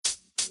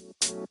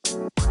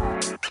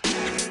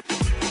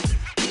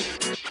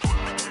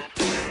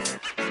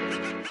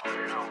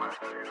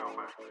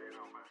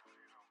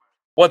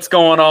What's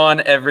going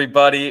on,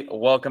 everybody?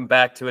 Welcome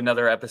back to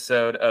another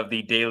episode of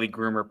the Daily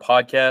Groomer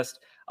Podcast.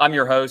 I'm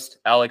your host,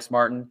 Alex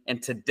Martin,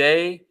 and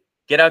today,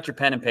 get out your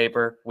pen and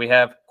paper. We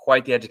have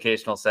quite the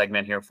educational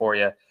segment here for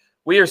you.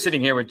 We are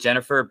sitting here with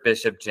Jennifer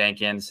Bishop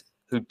Jenkins,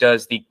 who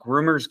does the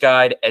Groomer's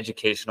Guide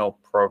educational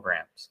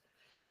programs.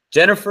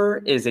 Jennifer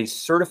is a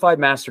certified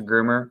master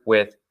groomer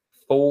with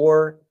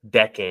 4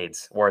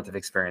 decades worth of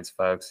experience,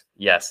 folks.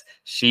 Yes,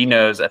 she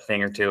knows a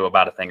thing or two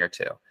about a thing or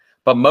two.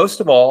 But most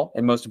of all,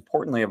 and most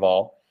importantly of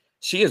all,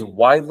 she is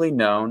widely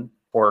known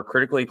for a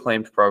critically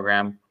acclaimed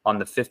program on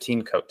the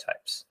 15 coat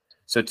types.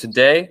 So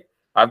today,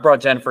 I've brought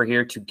Jennifer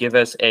here to give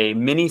us a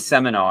mini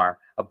seminar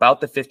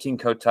about the 15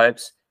 coat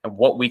types and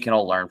what we can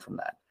all learn from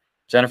that.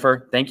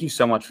 Jennifer, thank you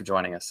so much for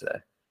joining us today.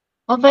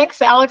 Well,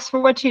 thanks, Alex, for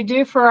what you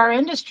do for our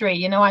industry.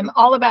 You know, I'm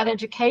all about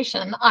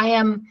education. I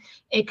am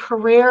a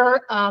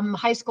career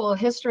high school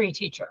history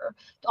teacher,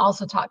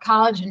 also taught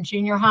college and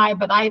junior high,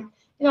 but I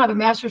have a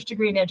master's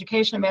degree in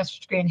education, a master's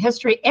degree in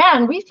history,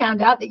 and we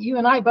found out that you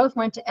and I both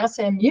went to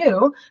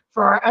SMU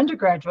for our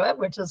undergraduate,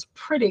 which is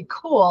pretty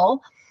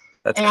cool.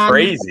 That's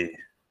crazy.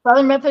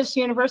 Southern Methodist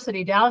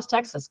University, Dallas,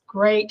 Texas,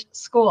 great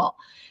school.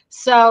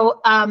 So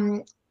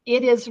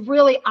it is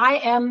really, I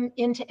am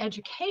into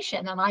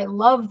education, and I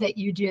love that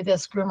you do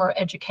this groomer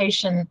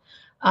education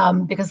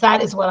because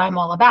that is what I'm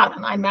all about.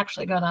 And I'm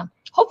actually going to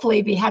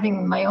hopefully be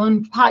having my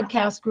own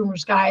podcast,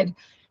 Groomer's Guide,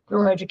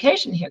 Groomer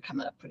Education, here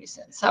coming up pretty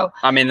soon. So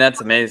I mean,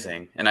 that's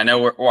amazing. And I know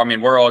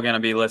we're all going to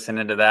be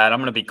listening to that. I'm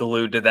going to be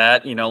glued to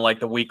that, like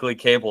the weekly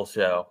cable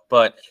show.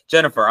 But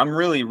Jennifer, I'm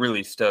really,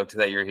 really stoked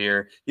that you're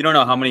here. You don't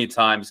know how many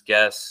times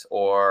guests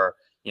or,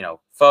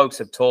 folks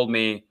have told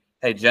me,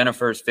 hey,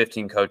 Jennifer's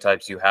 15 coat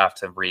types, you have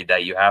to read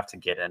that. You have to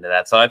get into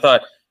that. So I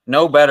thought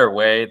no better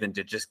way than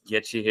to just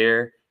get you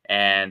here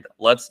and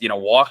let's,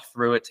 walk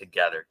through it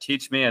together.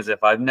 Teach me as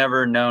if I've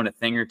never known a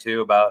thing or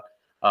two about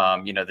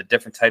the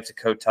different types of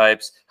coat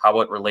types, how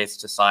it relates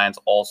to science,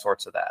 all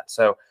sorts of that.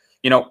 So,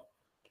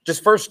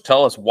 just first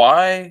tell us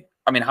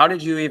how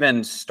did you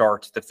even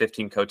start the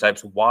 15 coat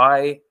types?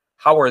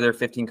 How are there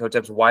 15 coat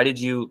types? Why did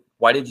you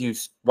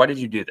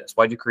do this?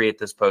 Why did you create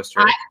this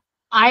poster?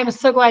 I'm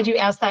so glad you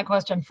asked that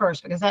question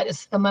first, because that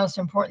is the most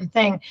important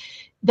thing.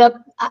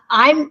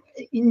 I'm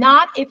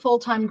not a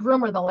full-time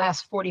groomer the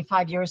last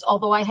 45 years,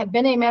 although I have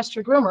been a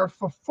master groomer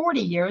for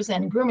 40 years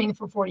and grooming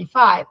for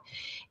 45,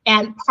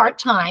 and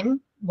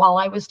part-time while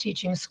I was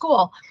teaching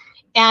school.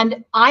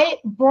 And I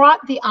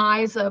brought the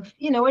eyes of,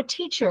 a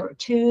teacher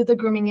to the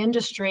grooming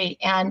industry.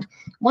 And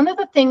one of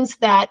the things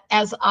that,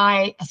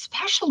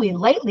 especially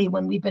lately,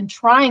 when we've been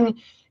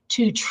trying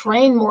to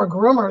train more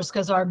groomers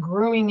because our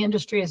grooming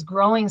industry is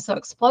growing so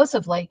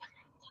explosively,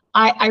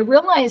 I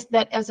realized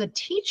that as a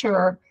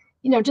teacher,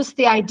 just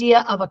the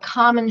idea of a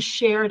common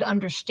shared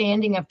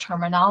understanding of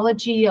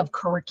terminology, of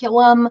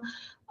curriculum,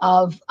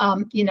 of,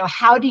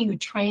 how do you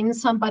train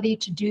somebody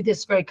to do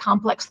this very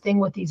complex thing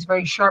with these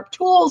very sharp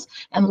tools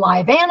and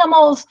live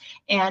animals,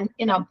 and,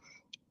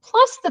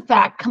 plus the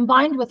fact,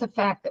 combined with the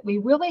fact that we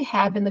really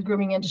have in the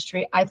grooming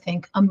industry, I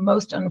think, a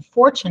most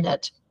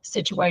unfortunate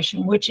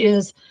situation, which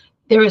is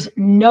there is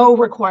no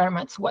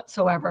requirements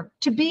whatsoever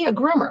to be a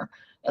groomer,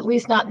 at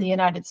least not in the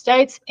United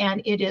States.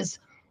 And it is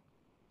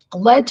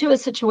led to a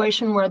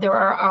situation where there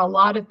are a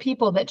lot of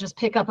people that just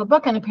pick up a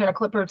book and a pair of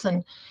clippers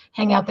and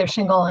hang out their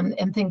shingle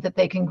and think that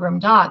they can groom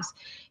dogs.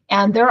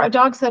 And there are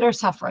dogs that are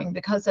suffering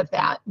because of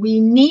that. We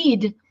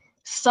need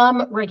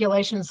some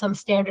regulation, some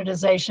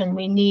standardization.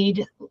 We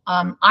need,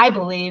 I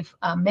believe,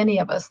 many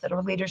of us that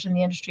are leaders in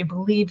the industry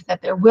believe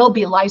that there will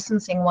be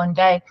licensing one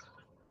day.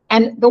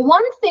 And the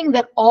one thing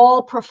that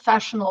all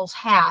professionals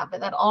have,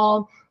 that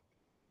all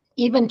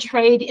even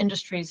trade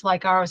industries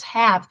like ours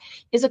have,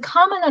 is a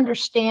common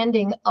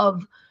understanding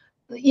of,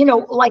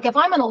 like if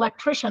I'm an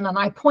electrician and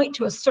I point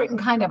to a certain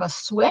kind of a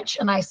switch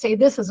and I say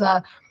this is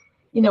a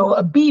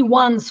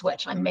B1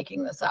 switch, I'm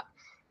making this up.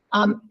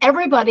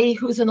 Everybody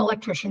who's an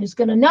electrician is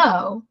going to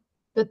know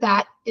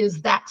that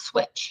is that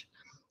switch.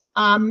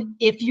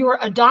 If you're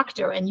a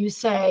doctor and you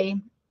say,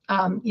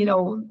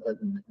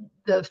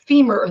 the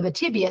femur or the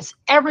tibius,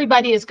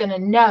 everybody is going to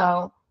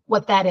know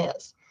what that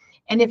is.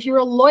 And if you're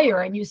a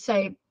lawyer and you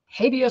say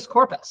habeas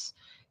corpus,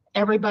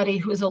 everybody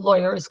who's a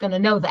lawyer is going to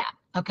know that.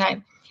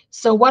 Okay.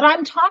 So what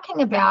I'm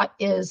talking about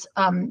is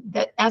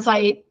that as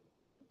I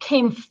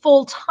came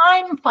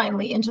full-time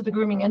finally into the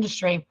grooming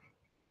industry,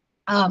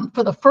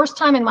 for the first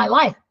time in my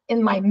life,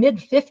 in my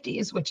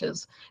mid-50s, which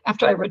is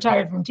after I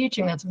retired from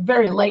teaching, that's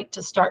very late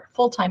to start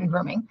full-time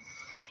grooming.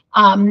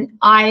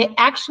 I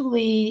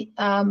actually,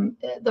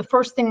 the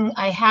first thing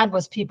I had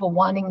was people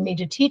wanting me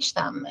to teach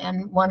them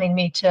and wanting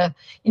me to,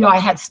 I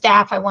had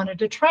staff I wanted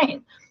to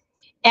train.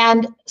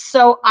 And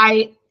so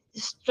I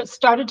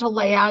started to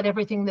lay out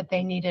everything that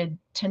they needed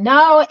to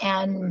know.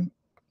 And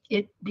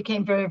it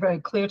became very, very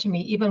clear to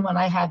me, even when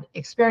I had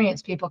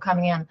experienced people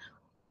coming in,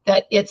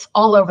 that it's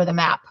all over the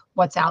map,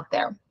 what's out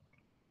there.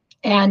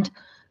 And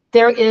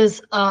there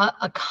is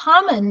a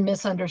common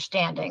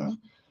misunderstanding,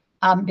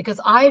 because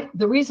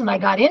the reason I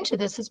got into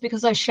this is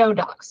because I show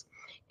dogs.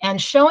 And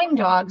showing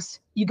dogs,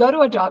 you go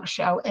to a dog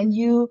show and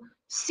you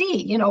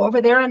see,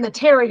 over there in the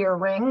terrier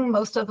ring,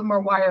 most of them are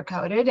wire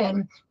coated,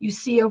 and you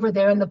see over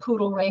there in the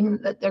poodle ring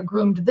that they're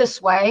groomed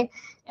this way,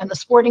 and the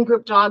sporting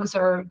group dogs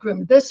are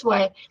groomed this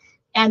way.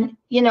 And,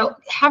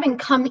 having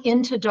come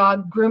into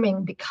dog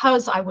grooming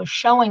because I was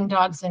showing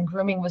dogs and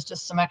grooming was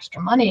just some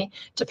extra money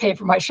to pay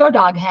for my show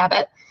dog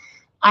habit,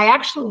 I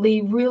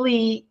actually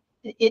really,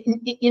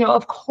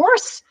 of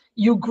course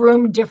you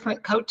groom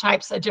different coat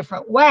types a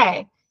different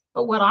way.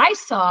 But what I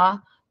saw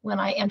when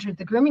I entered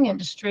the grooming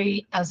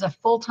industry as a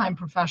full-time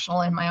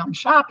professional in my own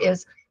shop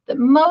is that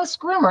most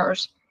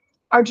groomers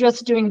are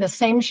just doing the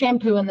same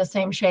shampoo and the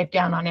same shave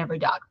down on every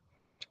dog.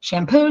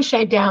 Shampoo,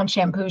 shave down,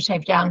 shampoo,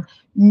 shave down.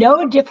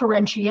 No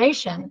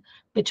differentiation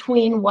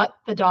between what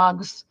the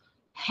dogs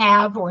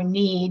have or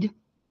need.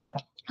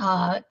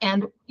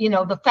 And,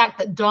 the fact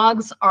that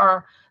dogs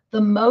are the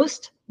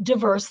most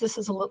diverse, this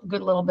is a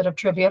good little bit of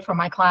trivia for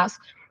my class,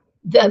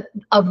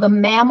 of the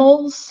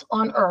mammals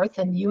on Earth,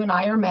 and you and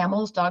I are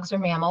mammals, dogs are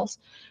mammals.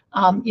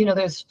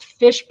 There's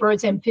fish,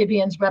 birds,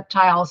 amphibians,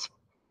 reptiles,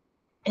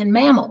 and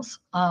mammals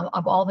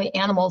of all the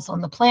animals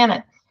on the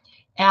planet.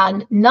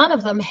 And none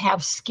of them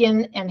have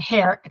skin and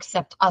hair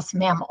except us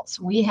mammals.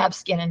 We have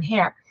skin and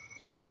hair.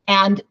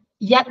 And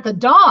yet the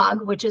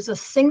dog, which is a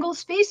single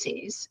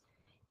species,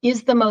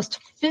 is the most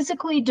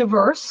physically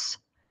diverse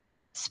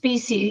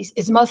species,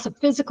 is most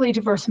physically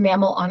diverse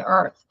mammal on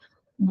Earth.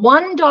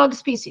 One dog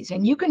species,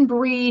 and you can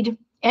breed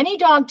any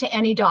dog to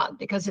any dog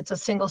because it's a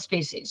single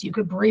species. You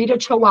could breed a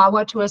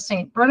Chihuahua to a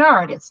Saint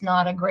Bernard. It's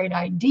not a great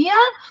idea.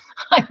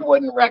 I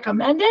wouldn't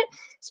recommend it,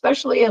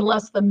 especially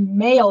unless the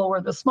male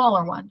were the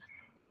smaller one.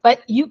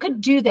 But you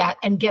could do that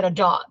and get a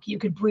dog. You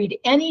could breed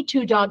any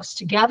two dogs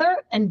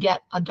together and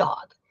get a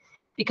dog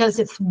because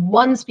it's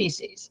one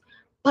species.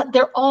 But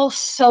they're all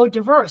so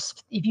diverse.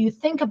 If you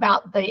think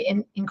about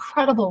the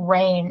incredible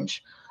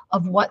range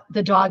of what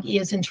the dog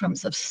is in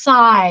terms of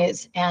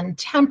size and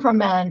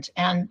temperament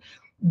and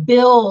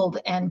build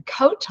and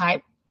coat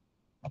type,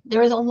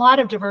 there is a lot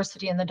of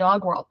diversity in the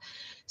dog world.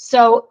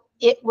 So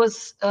it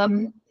was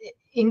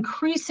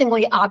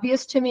increasingly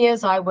obvious to me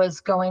as I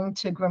was going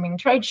to grooming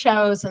trade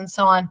shows and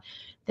so on,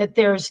 that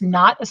there's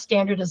not a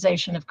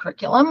standardization of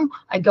curriculum.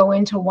 I go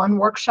into one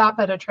workshop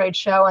at a trade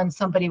show and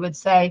somebody would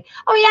say,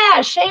 oh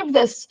yeah, shave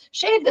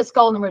this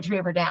golden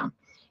retriever down.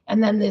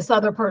 And then this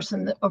other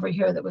person over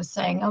here that was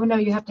saying, oh no,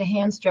 you have to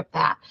hand strip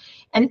that.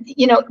 And,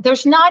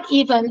 there's not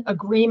even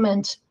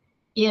agreement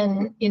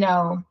in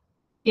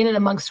and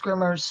amongst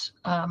groomers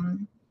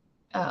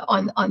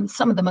on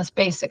some of the most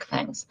basic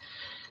things.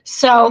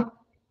 So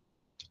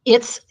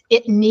it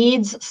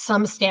needs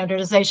some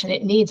standardization.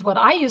 It needs what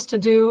I used to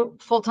do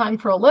full-time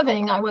for a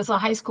living. I was a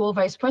high school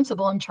vice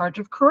principal in charge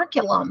of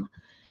curriculum.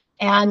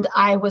 And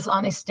I was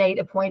on a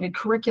state-appointed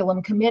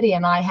curriculum committee,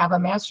 and I have a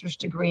master's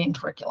degree in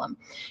curriculum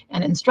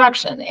and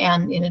instruction,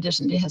 and in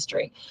addition to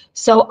history.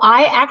 So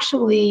I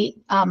actually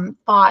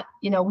thought,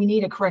 we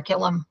need a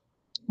curriculum.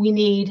 We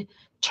need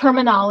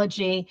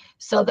terminology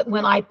so that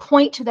when I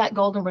point to that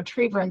golden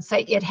retriever and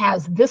say it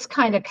has this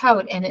kind of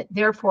coat and it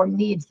therefore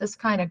needs this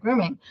kind of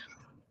grooming,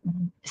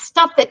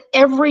 stuff that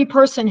every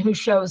person who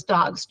shows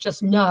dogs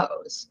just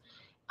knows.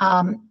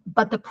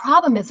 But the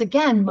problem is,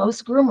 again,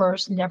 most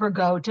groomers never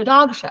go to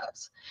dog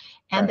shows,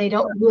 and they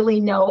don't really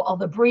know all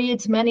the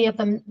breeds. Many of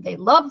them, they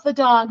love the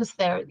dogs.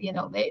 They're,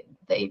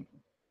 they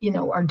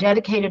are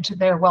dedicated to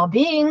their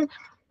well-being,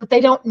 but they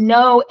don't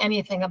know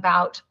anything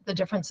about the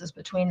differences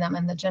between them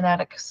and the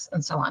genetics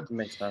and so on.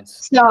 Makes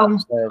sense. So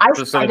I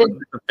decided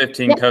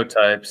 15 coat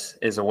types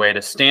is a way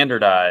to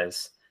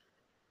standardize,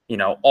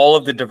 all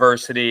of the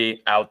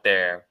diversity out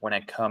there when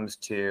it comes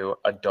to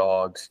a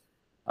dog's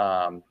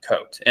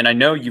coat. And I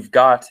know you've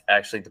got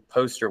actually the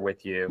poster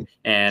with you.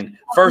 And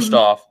first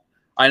off,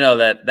 I know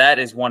that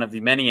is one of the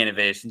many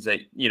innovations that,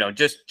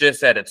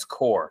 just at its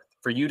core,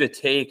 for you to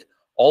take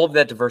all of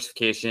that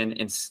diversification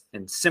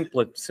and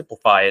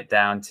simplify it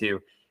down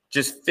to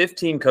just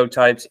 15 coat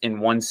types in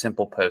one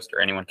simple poster.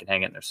 Anyone can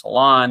hang it in their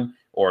salon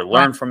or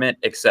learn from it,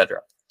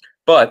 etc.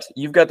 But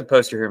you've got the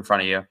poster here in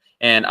front of you.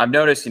 And I've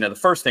noticed, the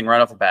first thing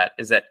right off the bat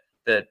is that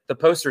the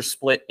poster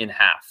split in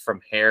half from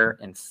hair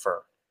and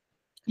fur.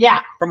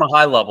 Yeah. From a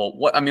high level,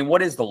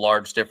 what is the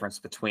large difference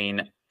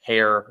between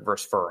hair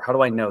versus fur? How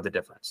do I know the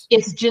difference?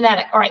 It's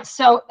genetic. All right.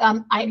 So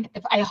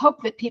I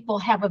hope that people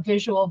have a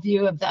visual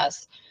view of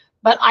this,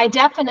 but I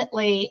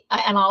definitely,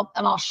 and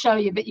I'll show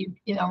you, but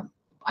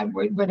I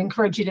would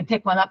encourage you to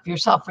pick one up for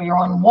yourself for your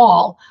own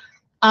wall.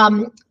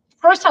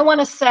 First, I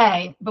want to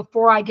say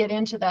before I get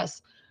into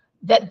this,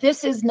 that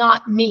this is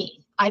not me.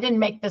 I didn't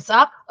make this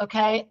up.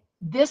 Okay.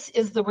 This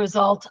is the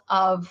result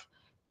of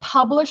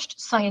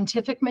published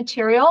scientific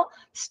material,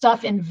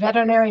 stuff in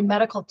veterinary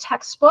medical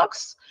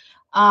textbooks,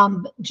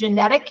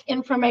 genetic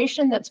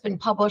information that's been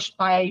published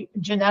by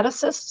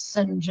geneticists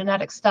and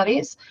genetic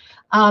studies.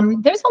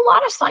 There's a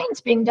lot of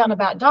science being done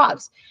about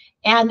dogs.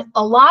 And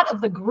a lot of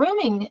the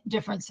grooming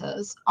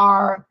differences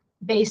are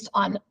based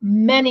on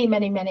many,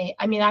 many, many,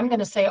 I mean, I'm going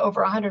to say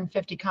over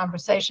 150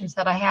 conversations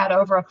that I had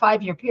over a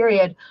 5-year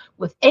period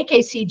with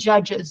AKC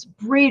judges,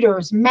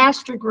 breeders,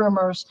 master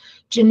groomers,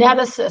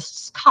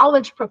 geneticists,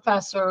 college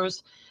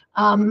professors,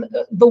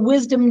 the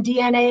wisdom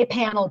DNA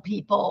panel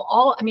people,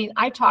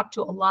 I talked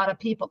to a lot of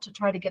people to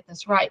try to get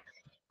this right.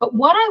 But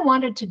what I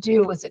wanted to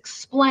do was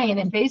explain,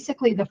 and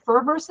basically the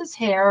fur versus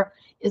hair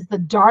is the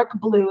dark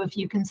blue, if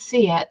you can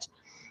see it,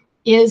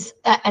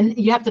 and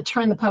you have to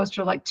turn the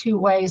poster like 2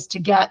 ways to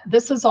get,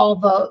 this is all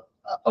the,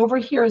 over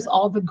here is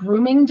all the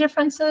grooming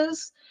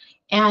differences,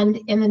 and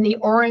then the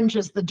orange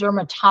is the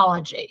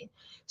dermatology.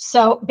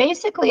 So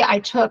basically I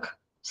took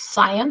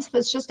science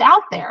that's just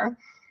out there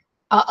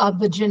of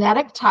the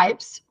genetic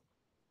types,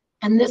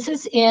 and this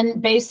is in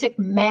basic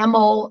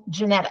mammal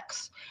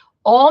genetics.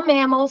 All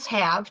mammals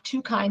have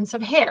 2 kinds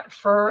of hair.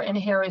 Fur and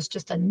hair is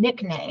just a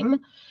nickname.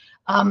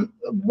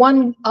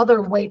 One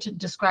other way to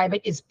describe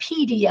it is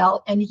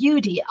PDL and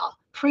UDL,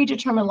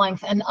 predetermined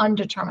length and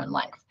undetermined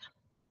length.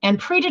 And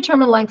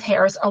predetermined length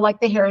hairs are like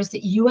the hairs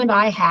that you and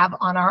I have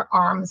on our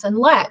arms and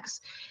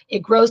legs. It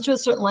grows to a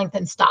certain length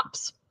and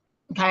stops,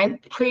 okay?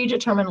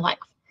 Predetermined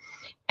length.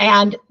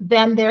 And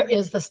then there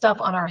is the stuff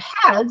on our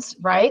heads,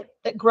 right,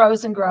 that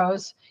grows and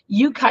grows.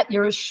 You cut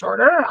yours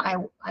shorter,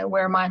 I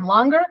wear mine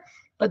longer,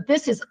 but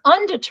this is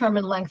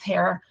undetermined length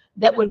hair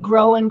that would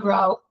grow and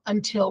grow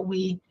until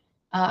we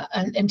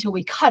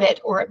cut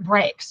it or it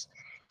breaks.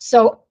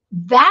 So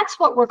that's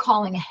what we're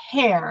calling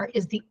hair,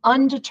 is the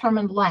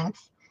undetermined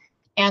length,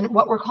 and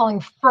what we're calling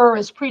fur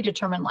is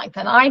predetermined length.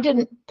 And I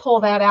didn't pull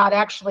that out.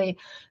 Actually,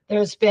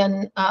 there's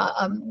been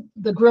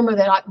the groomer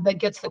that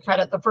gets the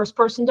credit, the first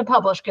person to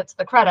publish gets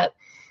the credit,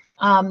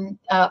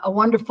 a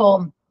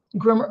wonderful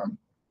groomer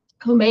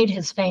who made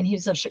his fame.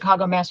 He's a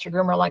Chicago master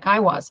groomer like I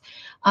was.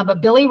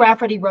 But Billy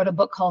Rafferty wrote a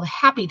book called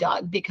Happy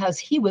Dog because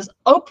he was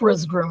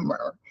Oprah's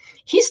groomer.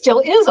 He still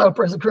is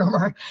Oprah's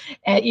groomer.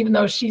 And even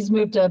though she's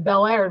moved to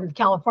Bel Air,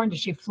 California,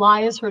 she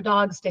flies her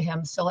dogs to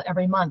him still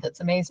every month.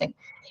 It's amazing.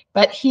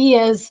 But he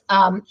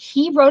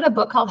wrote a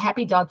book called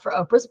Happy Dog for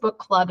Oprah's Book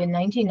Club in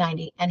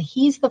 1990. And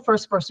he's the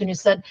first person who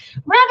said,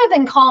 rather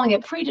than calling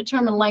it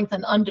predetermined length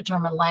and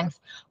undetermined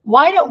length,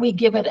 why don't we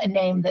give it a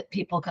name that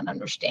people can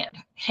understand?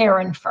 Hair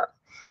and fur.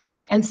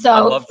 And so I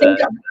love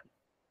that.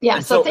 Yeah.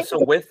 And so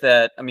with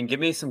that, I mean, give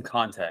me some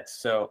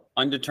context. So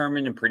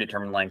undetermined and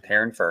predetermined length,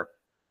 hair and fur.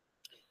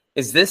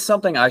 Is this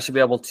something I should be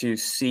able to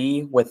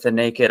see with the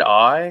naked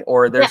eye,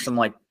 or there's some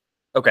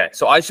okay,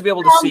 so I should be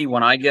able to see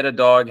when I get a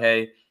dog,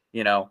 hey,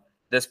 you know,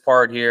 this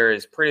part here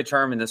is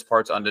predetermined, this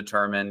part's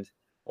undetermined,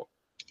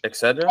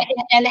 etc.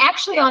 And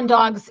actually on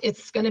dogs,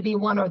 it's going to be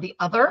one or the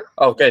other.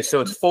 Okay, so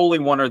it's fully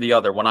one or the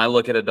other. When I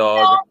look at a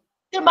dog,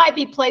 there might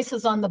be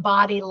places on the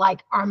body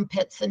like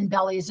armpits and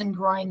bellies and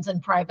groins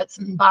and privates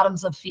and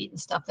bottoms of feet and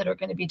stuff that are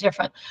going to be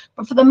different.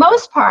 But for the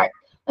most part,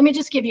 let me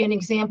just give you an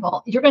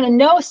example. You're going to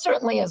know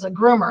certainly as a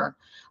groomer,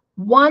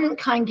 one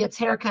kind gets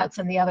haircuts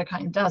and the other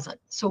kind doesn't.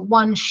 So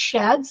one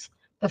sheds.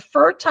 The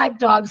fur type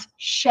dogs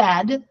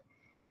shed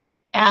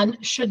and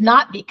should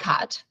not be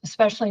cut,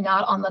 especially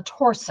not on the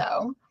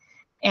torso.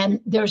 And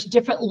there's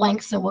different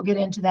lengths, and we'll get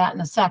into that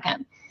in a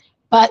second.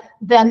 But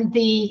then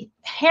the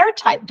hair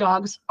type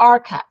dogs are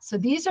cut. So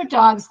these are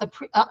dogs, the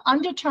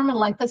undetermined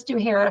length. Let's do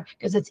hair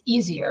because it's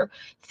easier.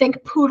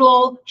 Think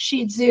poodle,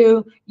 Shih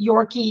Tzu,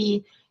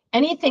 Yorkie,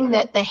 anything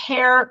that the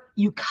hair,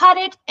 you cut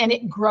it and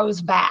it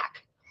grows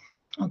back.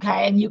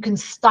 Okay, and you can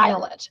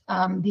style it.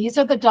 These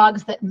are the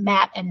dogs that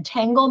mat and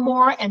tangle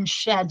more and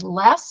shed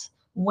less,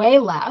 way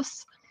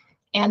less,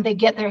 and they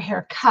get their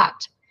hair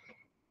cut.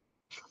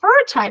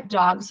 Fur type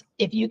dogs,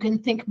 if you can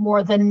think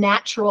more the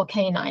natural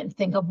canine,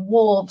 think of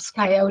wolves,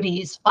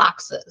 coyotes,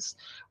 foxes,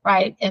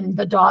 right? And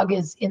the dog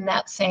is in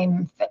that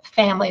same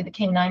family, the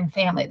canine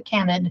family, the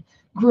canid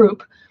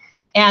group.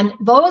 And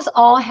those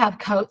all have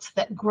coats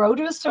that grow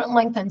to a certain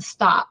length and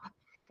stop.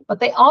 But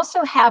they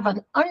also have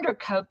an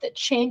undercoat that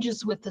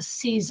changes with the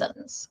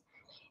seasons.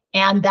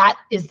 And that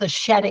is the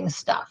shedding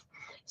stuff.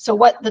 So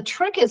what the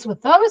trick is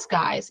with those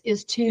guys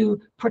is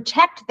to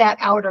protect that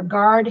outer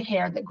guard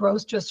hair that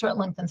grows to a certain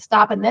length and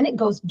stop, and then it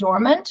goes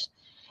dormant.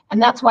 And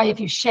that's why if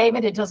you shave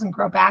it, it doesn't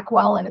grow back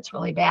well and it's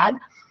really bad.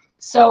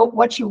 So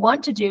what you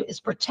want to do is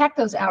protect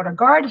those outer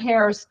guard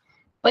hairs,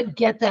 but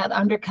get that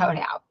undercoat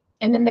out.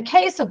 And in the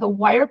case of the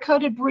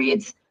wire-coated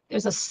breeds,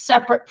 there's a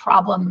separate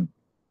problem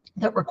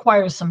that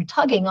requires some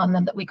tugging on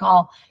them that we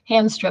call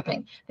hand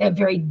stripping. They have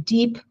very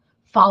deep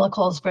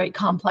follicles, very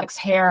complex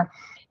hair.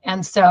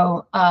 And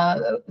so,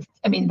 I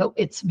mean,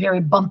 it's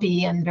very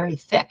bumpy and very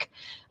thick.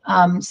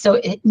 So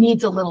it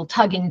needs a little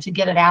tugging to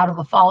get it out of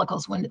the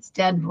follicles when it's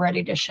dead,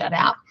 ready to shed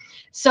out.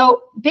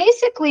 So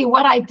basically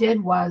what I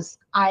did was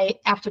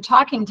after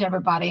talking to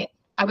everybody,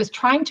 I was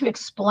trying to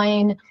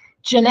explain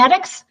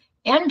genetics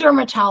and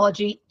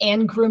dermatology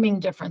and grooming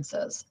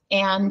differences.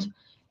 And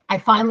I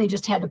finally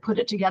just had to put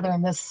it together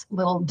in this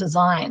little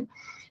design.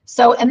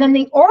 So, and then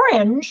the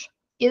orange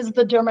is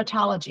the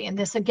dermatology. And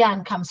this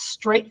again comes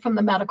straight from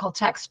the medical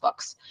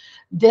textbooks.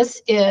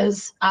 This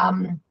is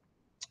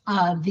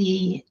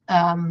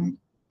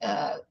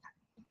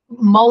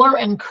Muller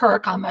and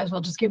Kirk, I might as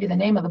well just give you the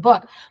name of the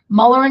book,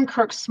 Muller and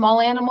Kirk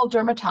Small Animal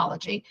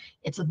Dermatology.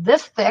 It's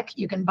this thick.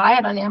 You can buy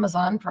it on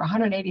Amazon for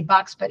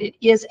 $180, but it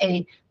is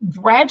a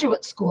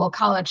graduate school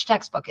college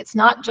textbook. It's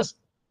not just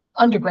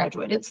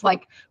undergraduate. It's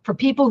like for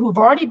people who've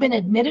already been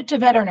admitted to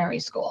veterinary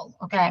school,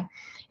 okay,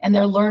 and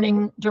they're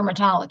learning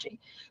dermatology.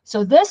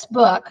 So this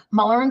book,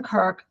 Muller and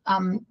Kirk,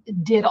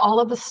 did all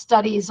of the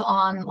studies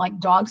on like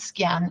dog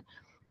skin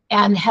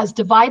and has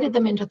divided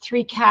them into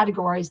 3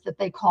 categories that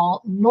they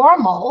call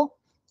normal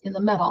in the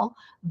middle.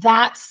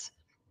 That's,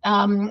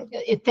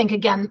 think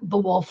again, the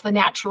wolf, the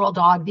natural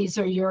dog. These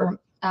are your,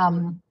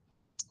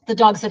 the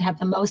dogs that have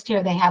the most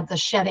hair. They have the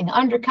shedding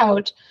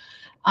undercoat.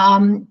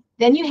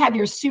 Then you have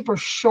your super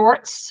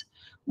shorts,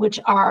 which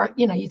are,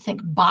 you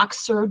think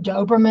boxer,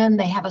 Doberman.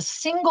 They have a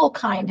single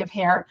kind of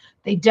hair.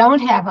 They don't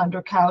have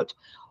undercoat,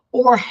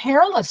 or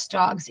hairless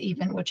dogs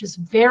even, which is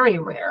very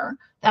rare.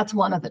 That's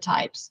one of the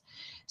types.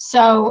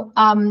 So,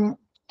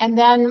 and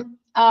then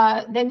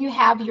you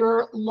have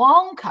your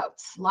long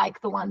coats,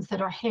 like the ones that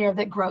are hair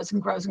that grows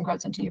and grows and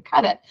grows until you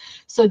cut it.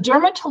 So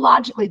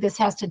dermatologically, this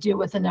has to do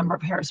with the number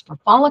of hairs per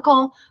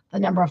follicle, the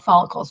number of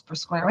follicles per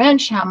square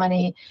inch, how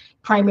many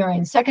primary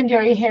and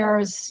secondary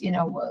hairs,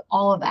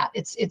 all of that.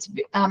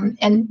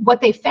 And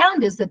what they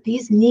found is that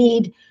these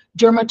need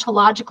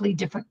dermatologically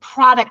different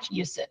product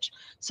usage.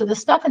 So the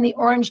stuff in the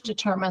orange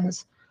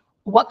determines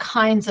what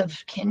kinds of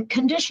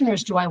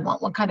conditioners do I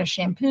want? What kind of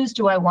shampoos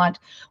do I want?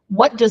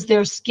 What does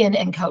their skin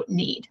and coat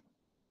need?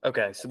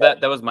 Okay, so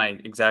that was my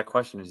exact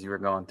question as you were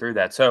going through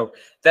that. So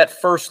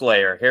that first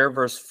layer, hair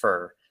versus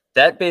fur,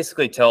 that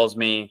basically tells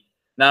me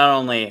not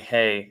only,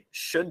 hey,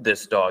 should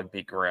this dog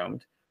be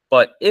groomed,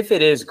 but if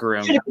it is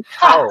groomed,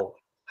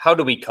 how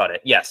do we cut it?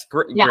 Yes,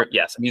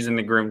 yes, I'm using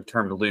the groom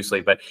term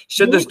loosely, but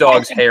should this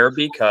dog's hair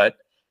be cut?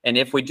 And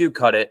if we do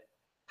cut it,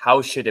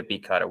 how should it be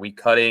cut? Are we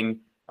cutting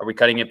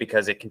it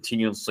because it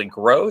continuously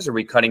grows? Or are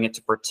we cutting it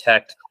to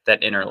protect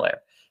that inner layer?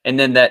 And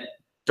then that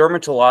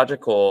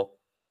dermatological,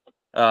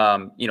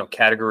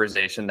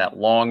 categorization, that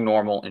long,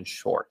 normal, and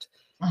short,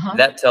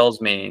 that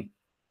tells me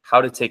how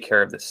to take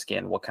care of the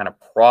skin, what kind of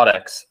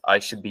products I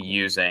should be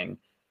using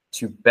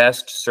to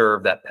best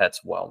serve that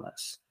pet's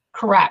wellness.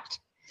 Correct.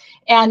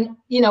 And,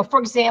 for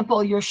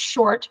example, your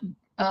short,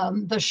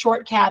 the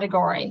short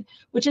category,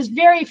 which is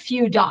very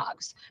few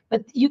dogs,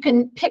 but you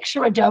can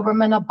picture a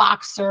Doberman, a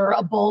boxer,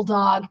 a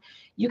bulldog.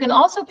 You can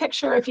also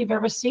picture, if you've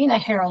ever seen a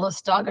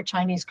hairless dog, a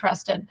Chinese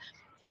crested,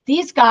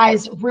 these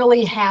guys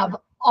really have,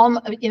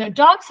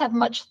 dogs have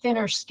much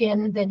thinner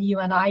skin than you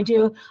and I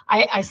do.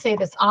 I say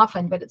this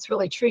often, but it's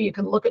really true. You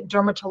can look at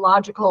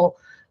dermatological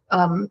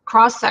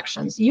cross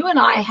sections. You and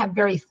I have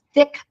very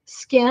thick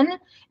skin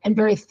and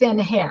very thin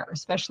hair,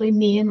 especially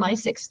me in my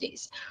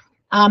 60s.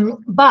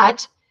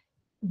 But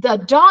the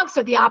dogs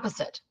are the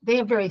opposite. They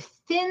have very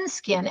thin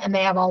skin and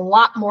they have a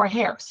lot more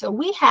hair. So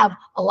we have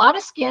a lot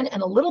of skin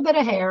and a little bit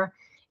of hair,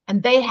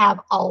 and they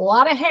have a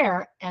lot of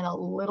hair and a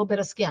little bit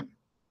of skin.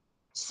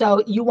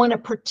 So you want to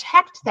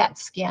protect that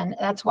skin.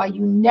 That's why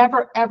you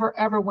never, ever,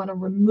 ever want to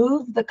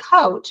remove the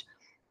coat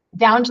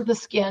down to the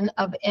skin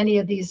of any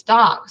of these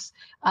dogs.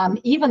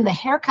 Even the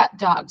haircut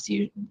dogs,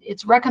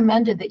 it's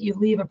recommended that you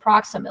leave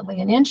approximately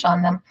 1 inch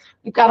on them.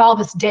 We've got all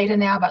this data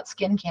now about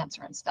skin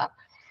cancer and stuff.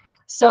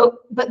 So,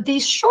 but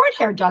these short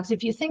hair dogs,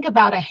 if you think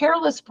about a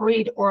hairless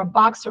breed or a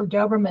boxer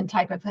Doberman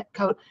type of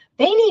coat,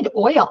 they need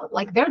oil.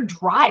 Like they're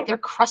dry, they're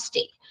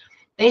crusty.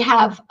 They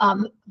have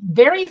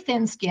very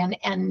thin skin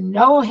and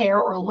no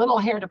hair or little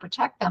hair to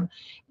protect them.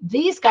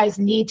 These guys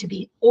need to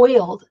be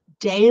oiled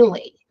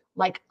daily,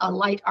 like a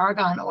light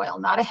argan oil,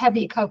 not a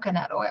heavy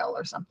coconut oil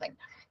or something,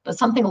 but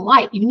something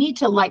light. You need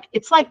to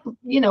it's like,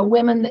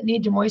 women that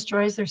need to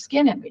moisturize their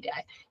skin every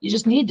day. You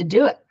just need to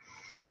do it.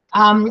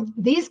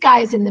 These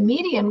guys in the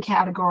medium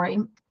category,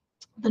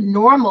 the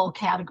normal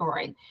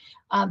category,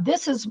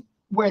 this is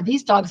where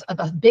these dogs are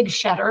the big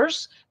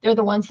shedders. They're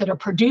the ones that are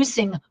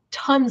producing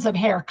tons of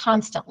hair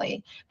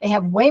constantly. They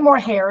have way more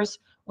hairs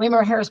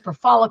per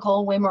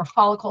follicle, way more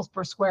follicles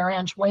per square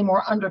inch, way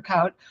more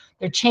undercoat.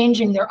 They're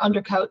changing their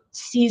undercoat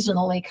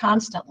seasonally,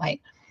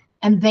 constantly.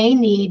 And they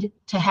need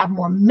to have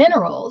more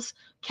minerals,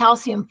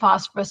 calcium,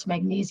 phosphorus,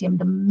 magnesium,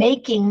 the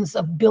makings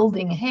of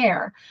building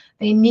hair.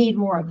 They need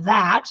more of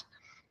that.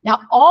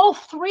 Now, all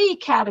 3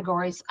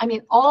 categories,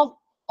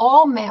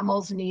 all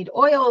mammals need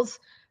oils,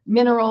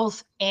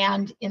 minerals,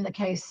 and in the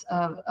case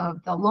of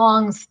the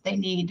longs, they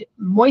need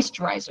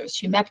moisturizers,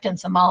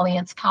 humectants,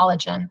 emollients,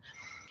 collagen.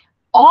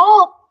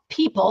 All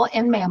people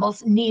and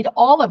mammals need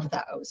all of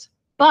those,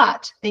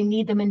 but they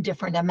need them in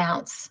different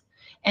amounts.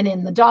 And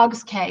in the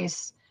dog's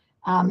case,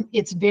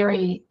 it's a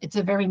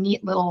very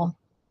neat little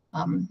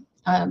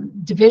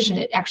division.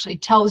 It actually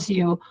tells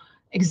you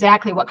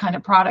exactly what kind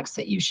of products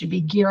that you should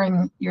be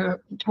gearing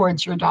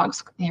towards your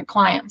dog's, your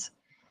clients.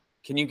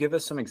 Can you give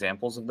us some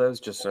examples of those,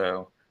 just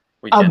so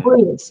we can?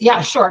 Breeds,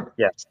 yeah, sure.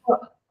 Yeah. So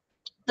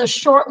the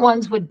short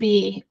ones would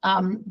be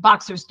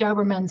boxers,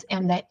 Dobermans,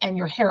 and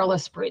your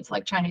hairless breeds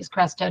like Chinese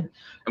crested.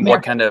 And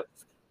what kind of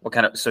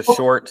so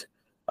short,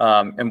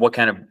 and what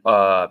kind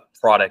of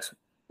products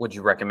would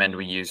you recommend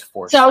we use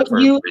for So a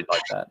breed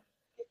like that?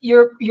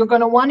 You're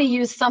going to want to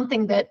use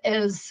something that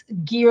is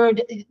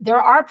geared. There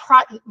are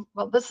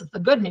well, this is the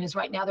good news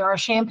right now. There are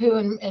shampoo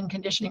and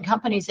conditioning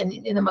companies, and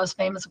the most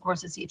famous, of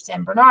course, is Yves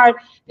Saint Bernard,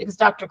 because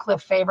Dr.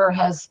 Cliff Favor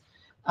has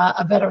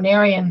a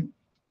veterinarian,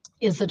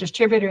 is the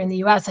distributor in the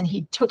U.S., and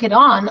he took it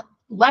on,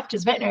 left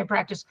his veterinary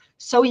practice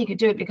so he could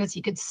do it, because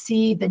he could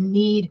see the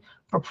need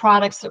for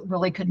products that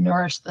really could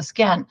nourish the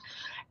skin.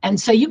 And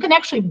so you can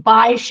actually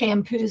buy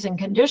shampoos and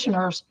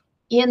conditioners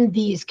in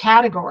these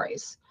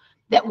categories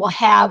that will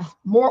have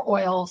more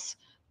oils,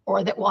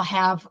 or that will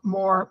have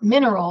more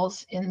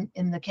minerals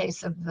in the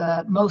case of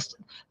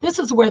this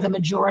is where the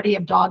majority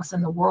of dogs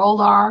in the world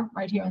are,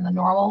 right here in the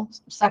normal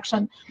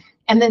section.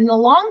 And then the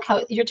long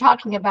coat, you're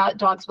talking about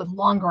dogs with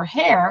longer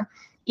hair.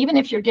 Even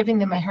if you're giving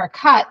them a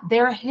haircut,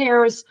 their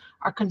hairs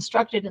are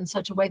constructed in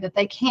such a way that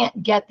they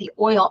can't get the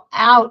oil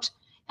out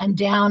and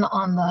down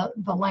on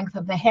the length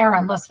of the hair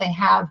unless they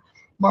have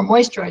more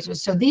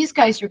moisturizers. So these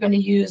guys, you're going to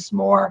use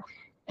more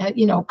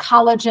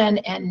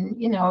collagen,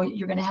 and,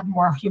 you're going to have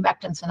more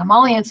humectants and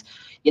emollients.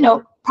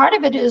 Part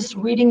of it is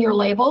reading your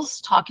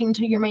labels, talking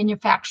to your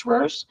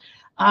manufacturers,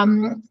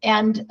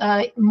 and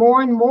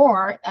more and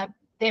more,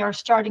 they are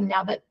starting,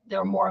 now that there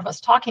are more of us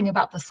talking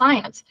about the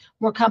science,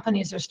 more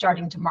companies are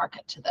starting to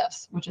market to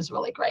this, which is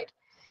really great.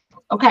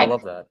 Okay. I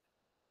love that.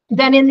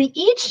 Then in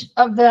each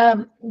of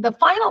the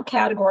final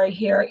category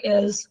here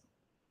is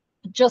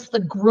just the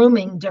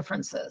grooming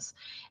differences.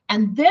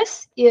 And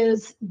this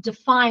is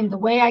defined, the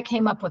way I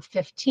came up with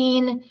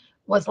 15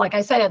 was, like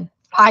I said,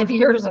 5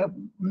 years of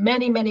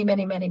many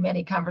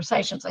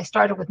conversations. I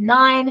started with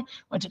 9,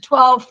 went to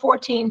 12,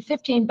 14,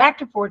 15, back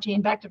to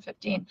 14, back to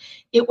 15.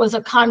 It was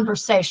a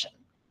conversation.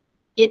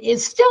 It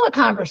is still a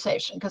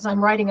conversation, because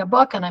I'm writing a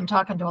book and I'm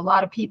talking to a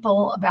lot of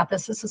people about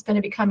this. This is going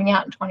to be coming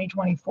out in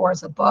 2024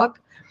 as a book.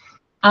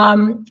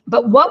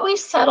 But what we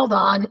settled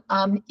on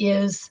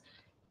is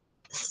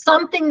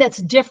something that's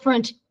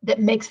different, that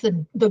makes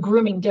the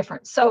grooming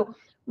different. So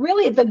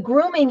really, the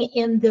grooming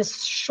in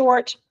this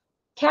short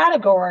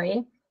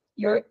category,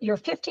 your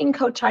 15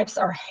 coat types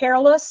are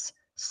hairless,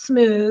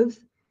 smooth.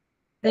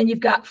 Then you've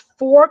got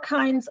 4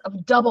 kinds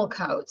of double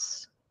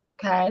coats,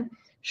 okay?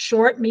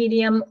 Short,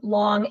 medium,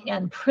 long,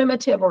 and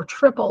primitive or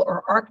triple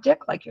or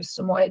Arctic, like your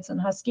Samoyeds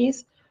and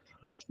Huskies.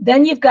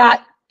 Then you've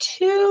got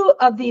 2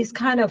 of these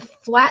kind of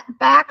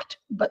flat-backed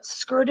but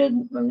skirted,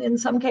 in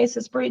some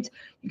cases, breeds.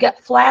 You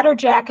get flat or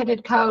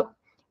jacketed coat.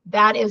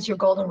 That is your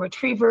golden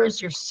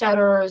retrievers, your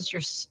setters,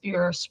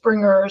 your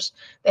springers.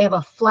 They have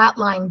a flat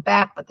lying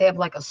back, but they have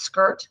like a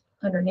skirt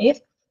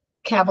underneath.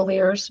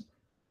 Cavaliers.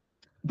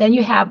 Then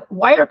you have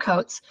wire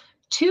coats,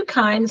 2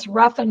 kinds,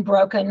 rough and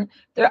broken.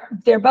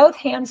 They're both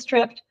hand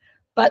stripped,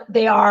 but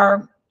they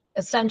are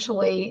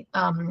essentially,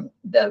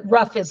 the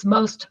rough is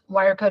most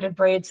wire coated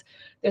breeds.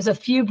 There's a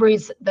few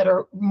breeds that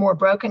are more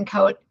broken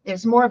coat.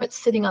 There's more of it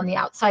sitting on the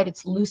outside.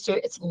 It's looser,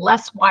 it's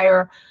less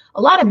wire.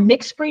 A lot of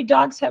mixed breed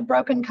dogs have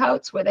broken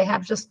coats where they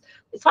have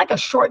it's like a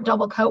short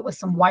double coat with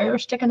some wire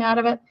sticking out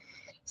of it.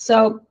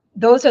 So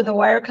those are the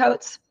wire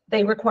coats.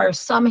 They require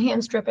some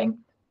hand stripping.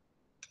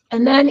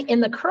 And then in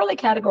the curly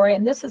category,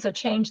 and this is a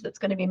change that's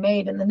going to be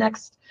made in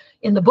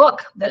the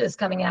book that is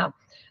coming out.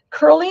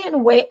 Curly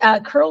and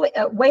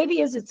wavy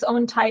is its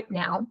own type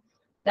now.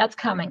 That's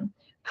coming.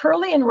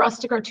 Curly and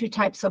rustic are 2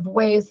 types of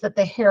ways that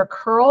the hair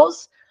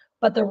curls,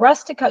 but the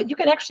rustic coat, you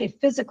can actually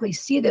physically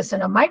see this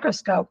in a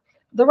microscope.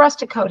 The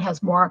rustic coat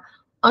has more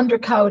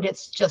undercoat.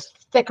 It's just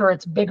thicker,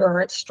 it's bigger,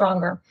 it's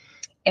stronger,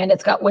 and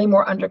it's got way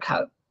more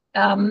undercoat.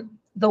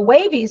 The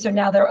wavies are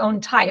now their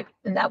own type,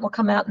 and that will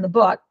come out in the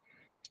book.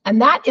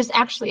 And that is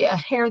actually a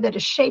hair that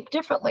is shaped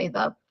differently.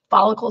 The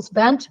follicle's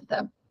bent,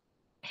 the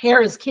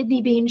hair is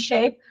kidney bean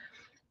shape.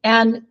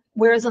 And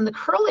whereas in the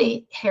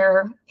curly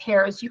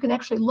hairs, you can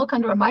actually look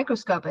under a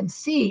microscope and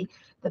see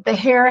that the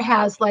hair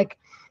has, like,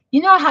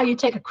 you know how you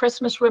take a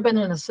Christmas ribbon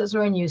and a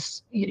scissor and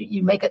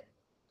you make it,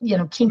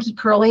 kinky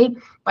curly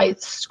by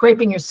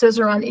scraping your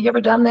scissor on. You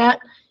ever done that?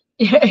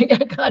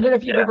 I don't know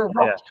if you've ever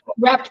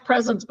wrapped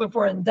presents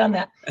before and done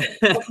that.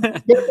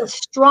 There's a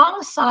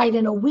strong side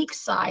and a weak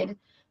side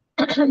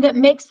that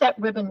makes that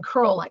ribbon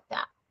curl like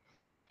that.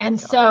 And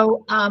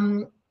so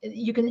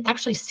you can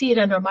actually see it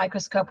under a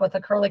microscope with the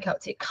curly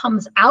coats. It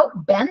comes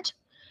out bent,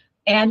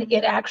 and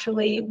it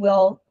actually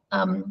will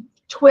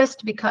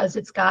twist because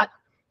it's got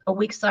a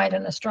weak side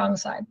and a strong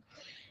side.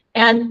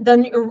 And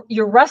then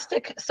your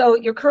rustic, so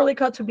your curly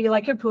coats would be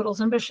like your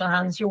poodles and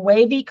Bichons. Your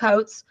wavy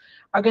coats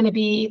are going to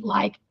be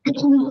like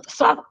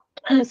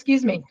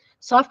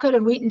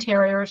soft-coated Wheaten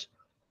Terriers,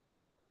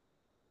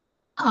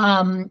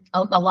 a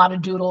lot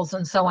of Doodles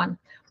and so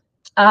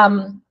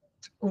on.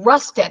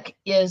 Rustic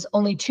is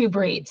only 2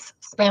 breeds,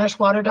 Spanish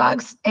Water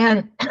Dogs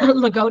and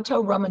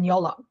Lagotto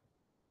Romagnolo.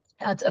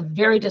 That's a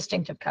very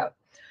distinctive coat.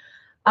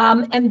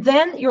 And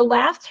then your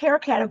last hair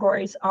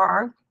categories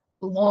are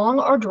long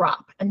or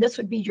drop. And this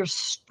would be your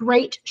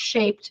straight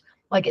shaped,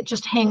 like it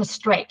just hangs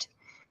straight.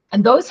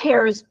 And those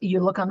hairs, you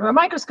look under a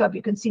microscope,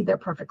 you can see they're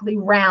perfectly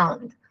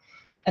round.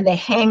 and they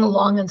hang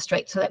long and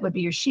straight. So that would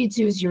be your Shih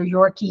Tzus, your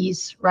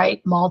Yorkies,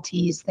 right?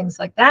 Maltese, things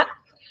like that.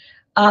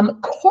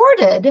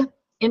 Corded,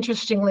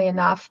 interestingly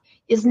enough,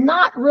 is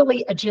not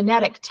really a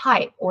genetic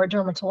type or a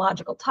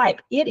dermatological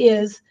type. It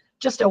is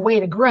just a way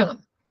to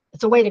groom.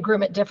 It's a way to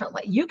groom it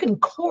differently. You can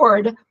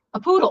cord a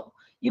poodle.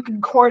 You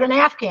can cord an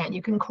Afghan.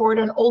 You can cord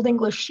an Old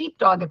English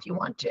sheepdog if you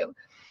want to.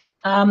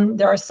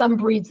 There are some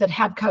breeds that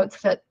have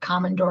coats that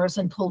Commodores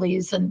and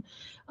Pulleys and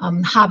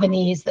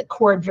Havanese that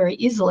cord very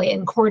easily,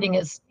 and cording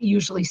is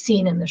usually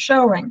seen in the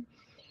show ring.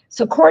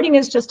 So cording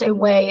is just a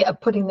way of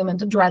putting them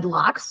into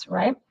dreadlocks,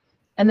 right?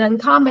 And then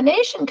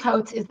combination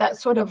coats is that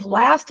sort of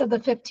last of the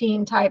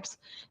 15 types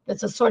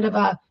that's a sort of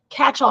a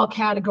catch-all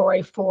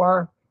category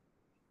for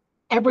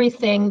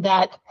everything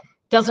that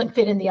doesn't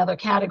fit in the other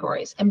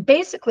categories. And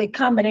basically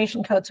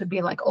combination coats would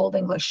be like Old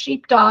English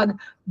Sheepdog,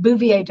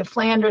 Bouvier de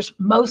Flanders,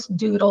 most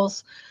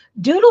Doodles.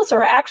 Doodles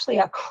are actually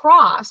a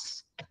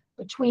cross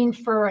between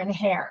fur and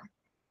hair.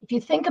 If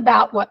you think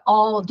about what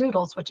all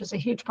Doodles, which is a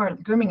huge part of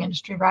the grooming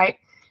industry, right?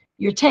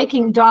 You're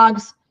taking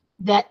dogs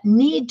that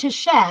need to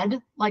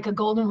shed, like a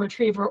golden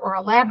retriever or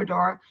a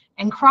Labrador,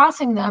 and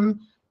crossing them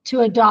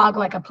to a dog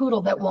like a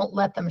poodle that won't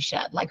let them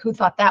shed. Like, who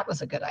thought that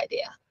was a good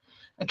idea?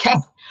 Okay,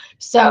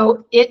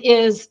 so it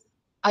is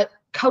a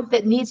coat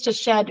that needs to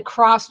shed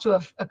crossed to a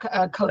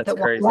coat That's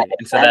that crazy. won't let it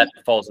And so shed.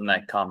 that falls in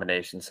that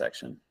combination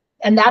section.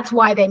 And that's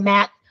why they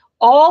mat.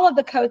 All of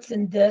the coats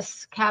in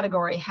this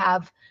category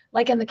have,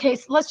 like in the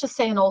case, let's just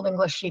say an Old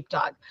English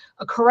Sheepdog.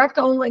 A correct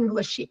Old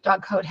English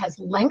Sheepdog coat has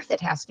length.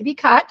 It has to be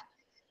cut.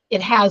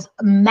 It has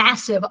a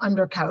massive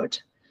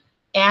undercoat,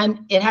 and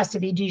it has to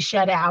be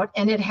de-shed out,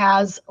 and it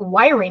has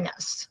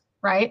wiriness,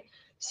 right?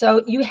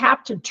 So you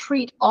have to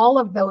treat all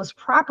of those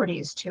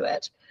properties to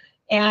it.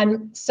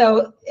 And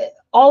so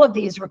all of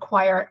these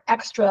require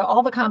extra,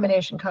 all the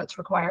combination coats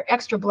require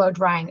extra blow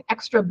drying,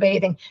 extra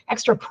bathing,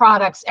 extra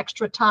products,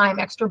 extra time,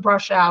 extra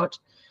brush out,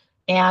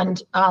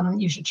 and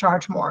you should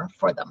charge more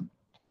for them.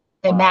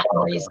 They mat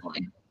more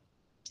easily.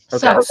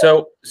 Okay,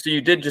 so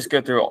you did just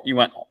go through, you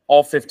went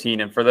all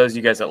 15, and for those of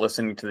you guys that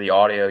listening to the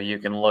audio, you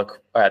can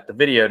look at the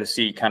video to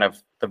see kind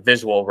of the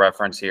visual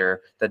reference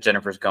here that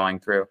Jennifer's going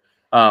through.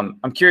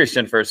 I'm curious,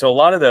 Jennifer, so a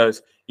lot of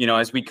those, you know,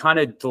 as we kind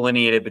of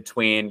delineated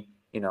between,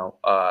 you know,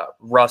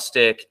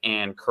 rustic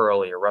and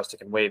curly or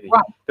rustic and wavy,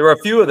 right, there were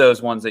a few of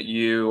those ones that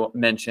you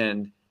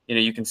mentioned, you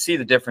know, you can see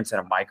the difference in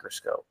a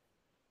microscope.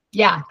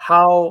 Yeah.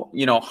 How,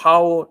 you know,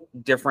 how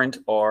different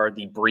are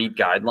the breed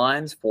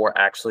guidelines for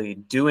actually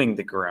doing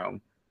the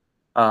groom?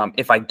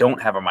 If I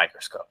don't have a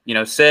microscope, you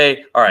know,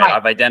 say, all right,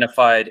 I've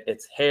identified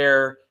its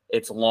hair,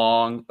 it's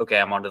long. Okay,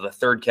 I'm onto the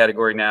third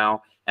category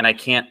now, and I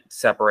can't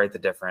separate the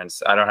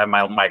difference. I don't have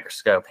my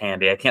microscope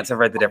handy. I can't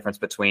separate the difference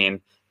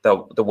between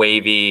the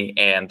wavy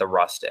and the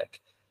rustic.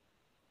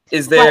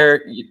 Is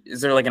there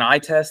like an eye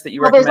test that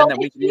you recommend that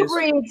we can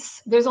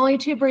use? There's only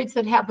 2 breeds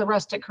that have the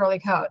rustic curly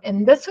coat,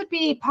 and this would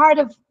be part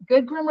of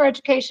good groomer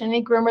education.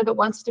 Any groomer that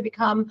wants to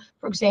become,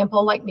 for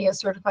example, like me, a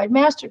certified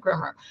master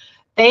groomer,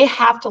 they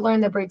have to learn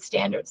the breed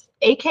standards.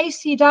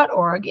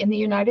 AKC.org in the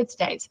United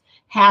States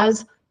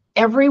has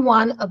every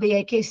one of the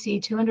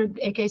AKC, 200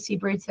 AKC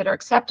breeds that are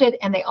accepted,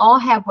 and they all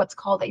have what's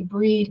called a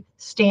breed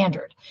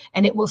standard.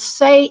 And it will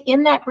say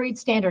in that breed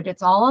standard,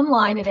 it's all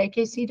online at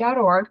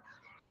AKC.org,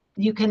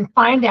 you can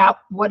find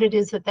out what it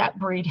is that that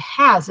breed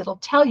has. It'll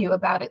tell you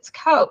about its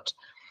coat.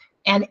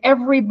 And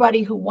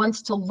everybody who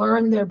wants to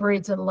learn their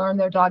breeds and learn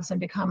their dogs and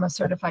become a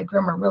certified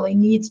groomer really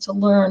needs to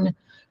learn,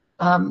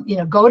 you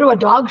know, go to a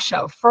dog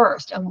show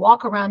first and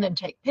walk around and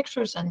take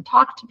pictures and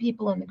talk to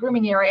people in the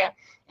grooming area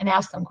and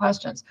ask them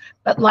questions.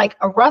 But like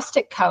a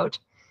rustic coat,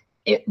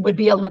 it would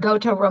be a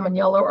Lagotto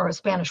Romagnolo or a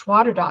Spanish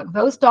water dog.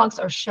 Those dogs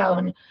are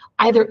shown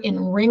either in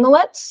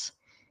ringlets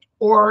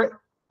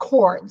or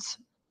cords,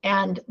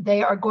 and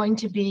they are going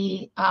to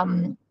be,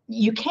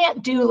 you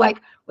can't do like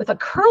with a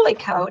curly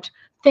coat,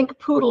 think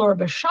poodle or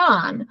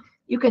Bichon.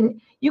 You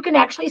can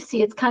actually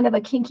see it's kind of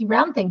a kinky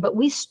round thing, but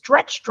we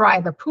stretch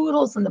dry the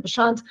poodles and the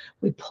Bichons.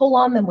 We pull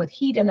on them with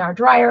heat in our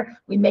dryer.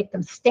 We make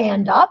them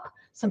stand up.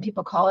 Some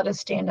people call it a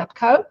stand-up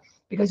coat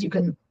because you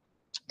can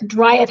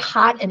dry it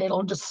hot and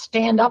it'll just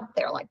stand up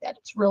there like that.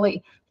 It's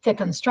really thick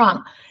and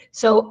strong.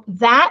 So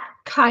that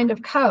kind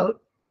of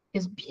coat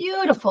is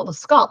beautiful to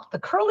sculpt. The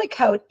curly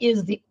coat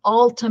is the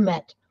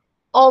ultimate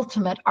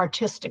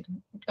artistic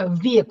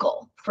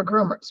vehicle for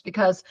groomers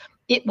because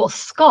it will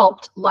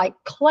sculpt like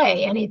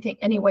clay,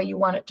 any way you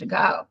want it to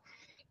go.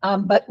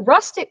 But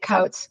rustic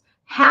coats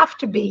have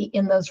to be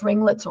in those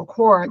ringlets or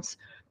cords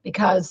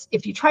because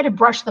if you try to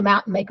brush them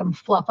out and make them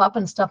fluff up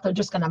and stuff, they're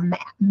just going to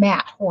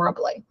mat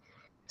horribly.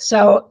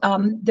 So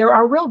there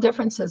are real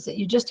differences that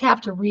you just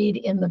have to read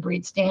in the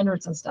breed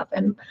standards and stuff.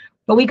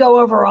 But we go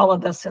over all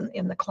of this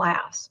in the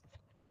class.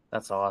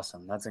 That's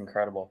awesome. That's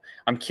incredible.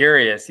 I'm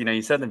curious, you know,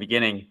 you said in the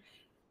beginning,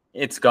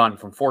 it's gone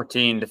from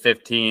 14 to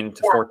 15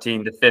 to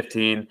 14 to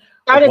 15.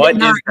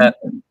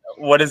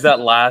 What is that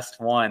last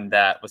one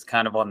that was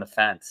kind of on the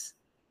fence?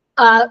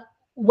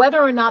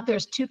 Whether or not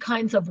there's 2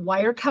 kinds of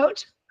wire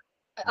coat.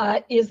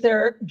 Is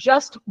there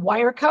just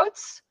wire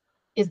coats,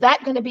 Is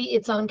that going to be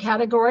its own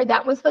category?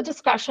 That was the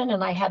discussion,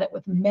 and I had it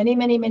with many,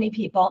 many, many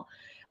people.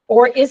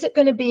 Or is it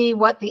going to be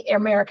what the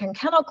American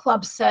Kennel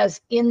Club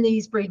says in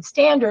these breed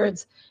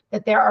standards,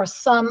 that there are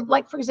some,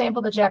 like for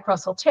example, the Jack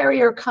Russell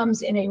Terrier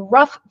comes in a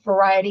rough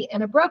variety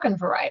and a broken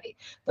variety.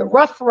 The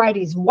rough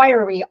variety is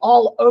wiry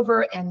all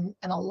over and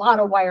a lot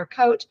of wire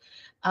coat,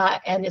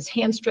 and is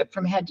hand stripped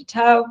from head to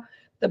toe.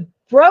 The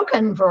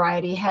broken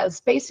variety has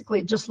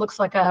basically just looks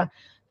like a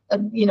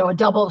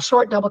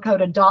short double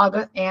coated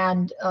dog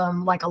and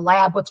like a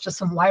lab with just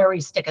some wiry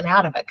sticking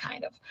out of it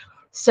kind of.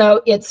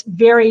 So it's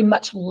very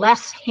much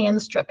less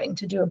hand stripping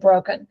to do a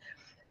broken.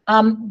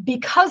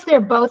 Because they're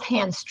both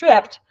hand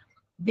stripped,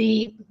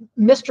 the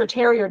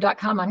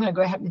MrTerrier.com, I'm going to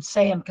go ahead and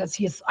say him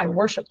because I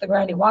worship the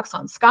ground he walks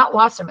on. Scott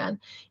Wasserman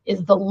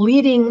is the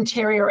leading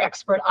terrier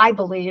expert, I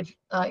believe,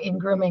 in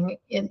grooming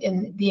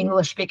in the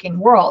English-speaking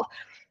world.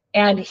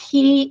 And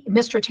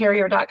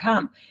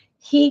MrTerrier.com,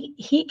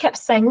 he kept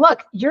saying,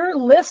 look, your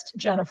list,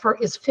 Jennifer,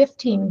 is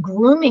 15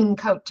 grooming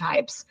coat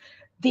types.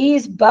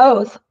 These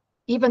both,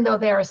 even though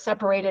they are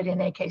separated in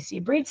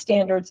AKC breed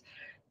standards,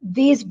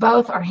 these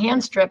both are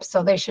hand strips,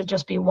 so they should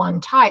just be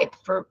one type.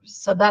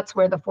 So that's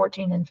where the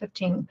 14 and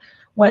 15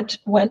 went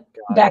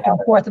back and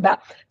forth about.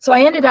 So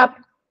I ended up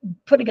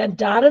putting a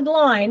dotted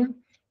line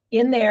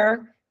in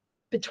there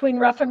between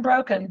rough and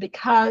broken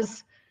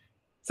because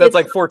so it's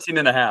like 14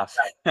 and a half.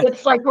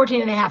 It's like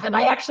 14 and a half. And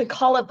I actually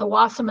call it the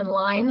Wasserman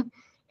line.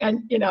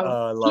 And,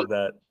 I love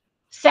that.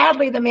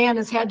 Sadly, the man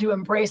has had to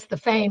embrace the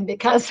fame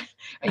because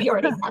he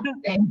already had the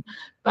fame.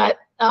 But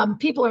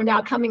people are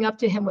now coming up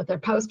to him with their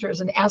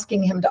posters and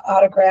asking him to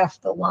autograph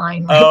the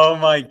line. Right? Oh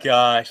my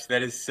gosh,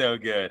 that is so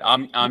good.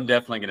 I'm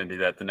definitely going to do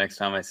that the next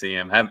time I see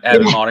him. Have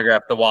him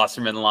autograph the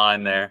Wasserman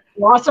line there.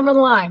 Wasserman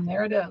line,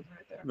 there it is, right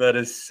there. That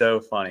is so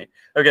funny.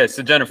 Okay,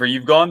 so Jennifer,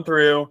 you've gone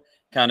through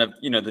kind of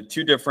the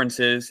two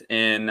differences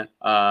in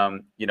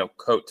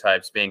coat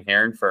types being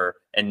hair and fur,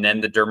 and then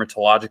the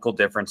dermatological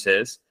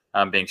differences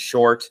being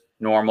short,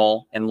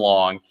 normal, and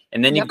long,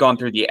 and then you've gone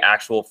through the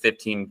actual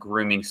 15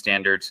 grooming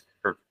standards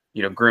or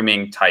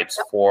grooming types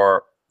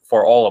for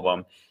all of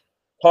them.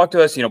 Talk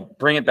to us,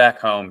 bring it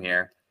back home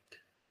here.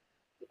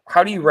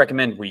 How do you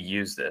recommend we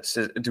use this?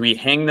 Do we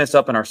hang this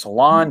up in our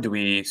salon? Do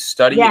we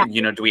study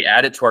it? Do we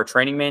add it to our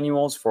training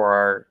manuals for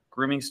our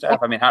grooming staff?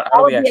 I mean, how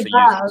do we actually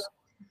use this?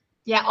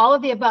 Yeah, all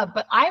of the above.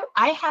 But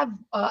I have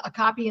a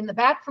copy in the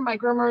back for my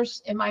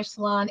groomers in my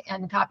salon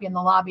and a copy in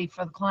the lobby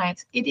for the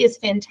clients. It is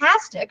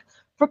fantastic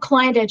for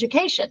client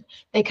education.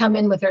 They come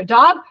in with their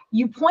dog.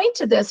 You point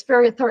to this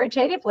very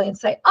authoritatively and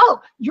say,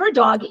 oh, your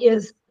dog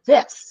is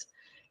this.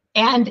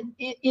 And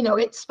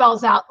it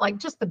spells out like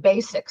just the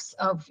basics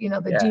of,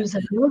 the do's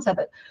and don'ts of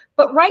it.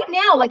 But right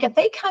now, like if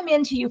they come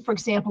into you, for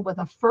example, with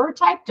a fur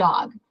type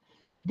dog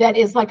that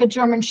is like a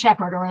German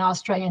Shepherd or an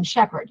Australian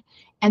Shepherd,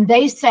 and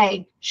they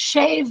say,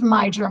 shave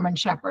my German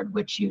Shepherd,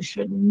 which you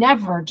should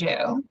never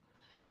do,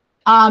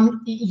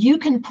 you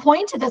can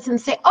point to this and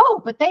say,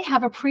 oh, but they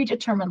have a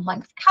predetermined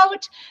length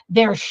coat.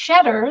 They're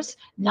shedders,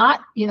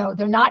 not,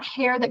 they're not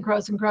hair that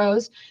grows and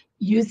grows.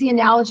 Use the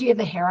analogy of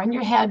the hair on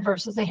your head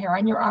versus the hair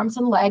on your arms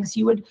and legs.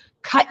 You would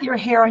cut your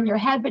hair on your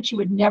head, but you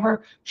would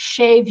never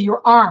shave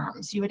your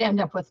arms. You would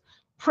end up with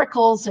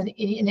prickles and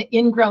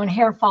ingrown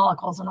hair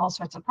follicles and all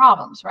sorts of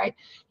problems, right?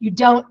 You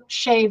don't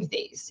shave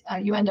these.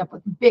 You end up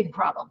with big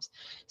problems.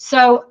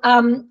 So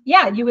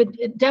you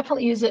would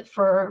definitely use it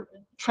for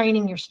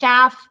training your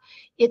staff.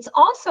 It's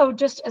also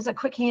just as a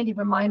quick handy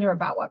reminder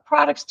about what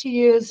products to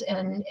use.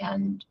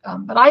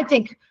 But I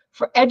think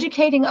for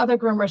educating other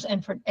groomers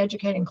and for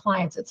educating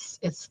clients,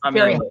 it's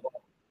very helpful.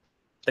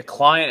 The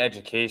client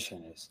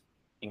education is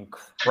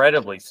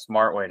incredibly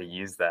smart way to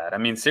use that. I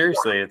mean,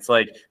 seriously, it's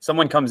like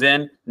someone comes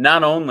in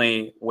not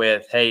only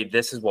with, hey,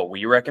 this is what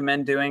we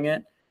recommend doing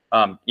it,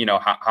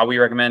 how we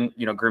recommend,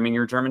 grooming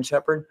your German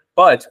Shepherd,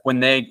 but when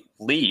they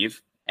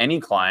leave, any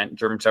client,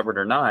 German Shepherd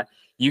or not,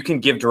 you can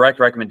give direct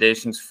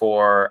recommendations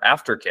for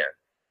aftercare.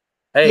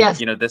 Hey,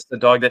 this is the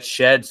dog that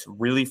sheds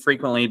really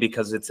frequently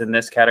because it's in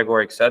this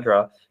category,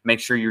 etc. Make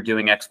sure you're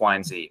doing X, Y,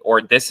 and Z.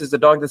 Or this is the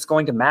dog that's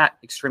going to mat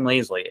extremely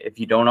easily if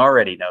you don't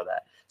already know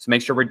that. So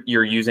make sure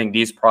you're using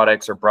these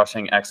products or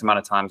brushing X amount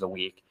of times a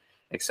week,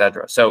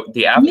 etc. So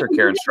the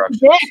aftercare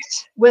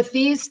instructions with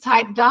these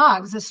type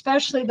dogs,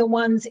 especially the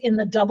ones in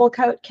the double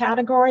coat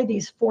category,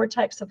 these 4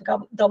 types of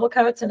double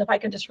coats. And if I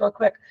can just real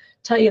quick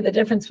tell you the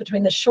difference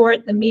between the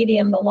short, the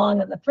medium, the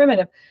long, and the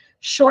primitive.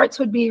 Shorts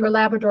would be your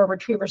Labrador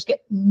retrievers,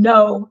 get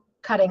no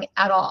cutting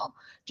at all,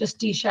 just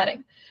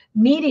de-shedding.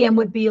 Medium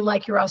would be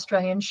like your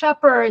Australian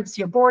Shepherds,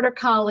 your Border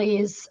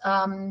Collies,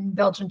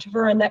 Belgian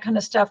Tervuren, that kind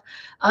of stuff.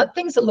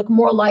 Things that look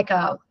more like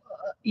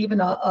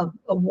even a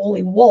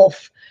woolly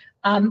wolf.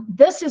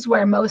 This is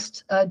where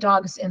most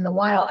dogs in the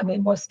wild,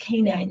 most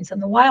canines in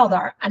the wild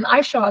are. And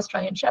I show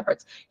Australian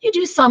Shepherds. You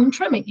do some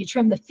trimming. You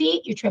trim the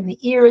feet, you trim the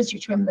ears, you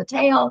trim the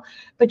tail,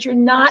 but you're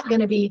not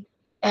going to be,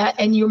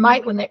 and you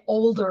might, when they're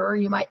older,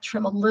 you might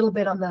trim a little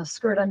bit on the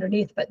skirt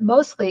underneath, but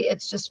mostly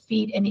it's just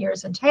feet and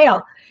ears and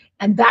tail.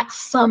 And that's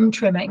some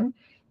trimming.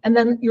 And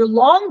then your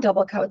long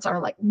double coats are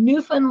like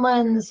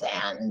Newfoundlands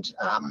and,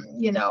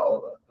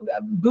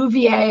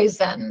 Bouviers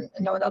and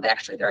no,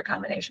 actually they're a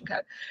combination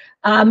coat.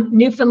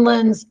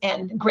 Newfoundlands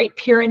and Great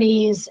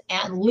Pyrenees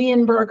and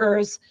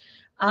Leonbergers.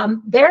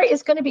 There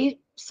is going to be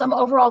some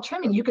overall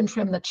trimming. You can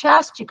trim the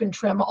chest, you can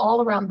trim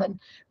all around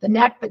the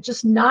neck, but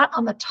just not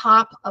on the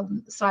top of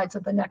the sides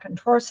of the neck and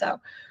torso.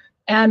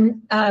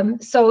 And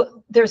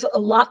so there's a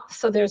lot,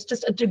 so there's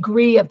just a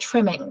degree of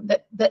trimming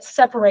that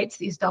separates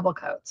these double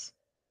coats.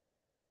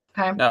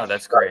 Okay. No,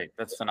 that's great.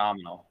 That's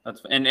phenomenal.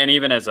 And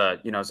even as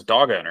a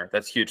dog owner,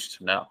 that's huge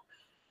to know.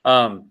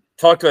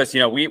 Talk to us.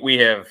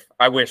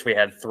 I wish we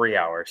had 3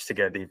 hours to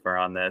go deeper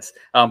on this.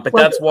 But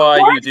that's why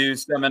you do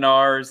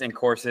seminars and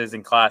courses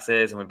and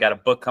classes, and we've got a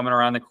book coming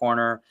around the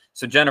corner.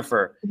 So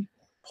Jennifer,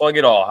 plug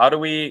it all. How do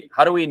we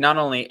not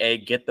only A,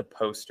 get the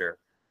poster,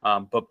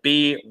 but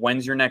B,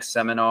 when's your next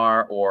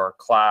seminar or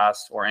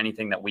class or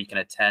anything that we can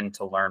attend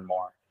to learn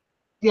more?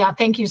 Yeah,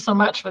 thank you so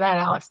much for that,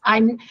 Alex.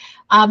 I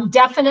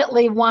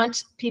definitely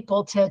want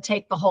people to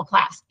take the whole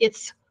class.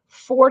 It's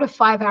 4 to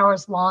 5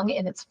 hours long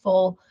in its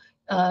full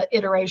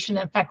iteration.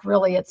 In fact,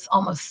 really, it's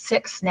almost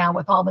 6 now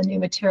with all the new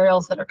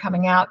materials that are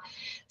coming out.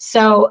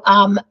 So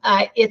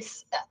I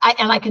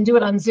can do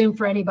it on Zoom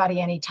for anybody,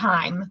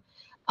 anytime.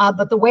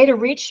 But the way to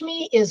reach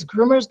me is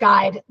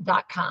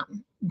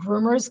groomersguide.com.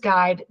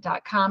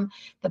 groomersguide.com.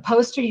 The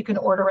poster, you can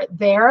order it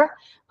there.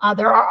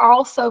 There are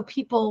also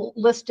people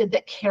listed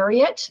that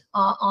carry it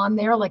on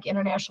there, like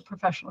International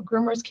Professional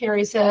Groomers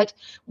carries it,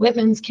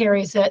 Whitman's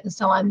carries it, and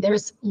so on.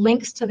 There's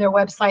links to their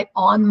website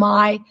on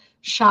my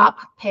shop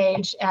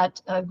page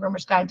at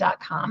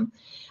groomersguide.com.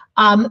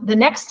 The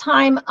next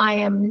time I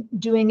am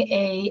doing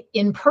a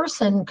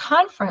in-person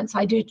conference,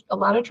 I do a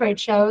lot of trade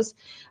shows.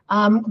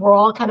 We're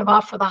all kind of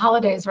off for the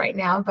holidays right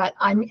now, but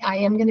I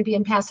am going to be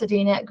in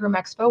Pasadena at Groom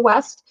Expo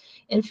West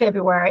in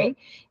February.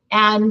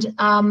 And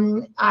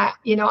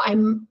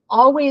I'm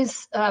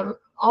always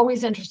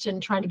interested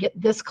in trying to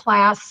get this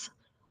class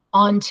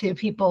onto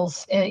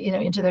people's,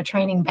 into their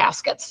training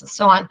baskets and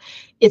so on.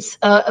 It's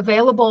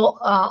available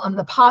on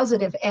the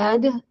Positive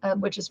Ed,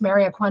 which is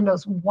Mary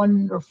Aquendo's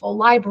wonderful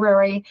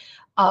library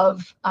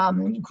of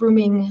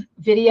grooming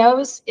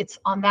videos. It's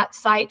on that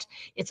site.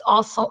 It's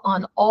also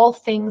on All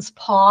Things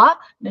Paw,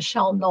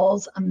 Michelle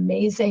Knoll's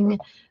amazing.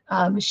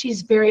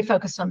 She's very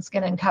focused on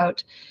skin and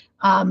coat.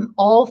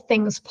 All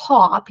Things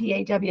Paw,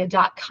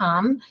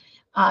 PAW.com.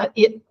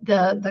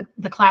 The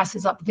class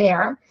is up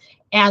there.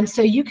 And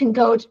so you can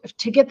go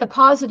to get the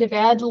Positive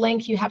Ed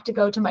link, you have to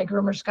go to my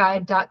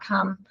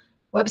groomersguide.com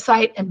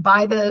website and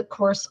buy the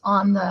course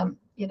on the,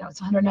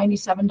 it's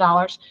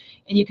 $197,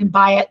 and you can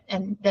buy it,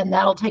 and then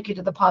that'll take you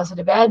to the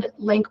Positive Ed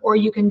link, or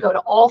you can go to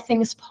All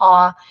Things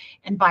Paw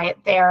and buy it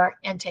there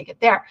and take it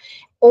there.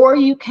 Or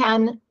you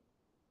can,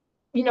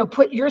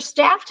 put your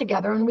staff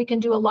together and we can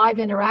do a live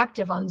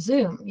interactive on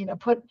Zoom,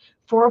 put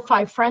 4 or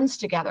 5 friends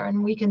together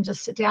and we can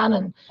just sit down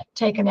and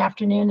take an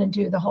afternoon and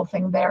do the whole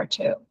thing there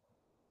too.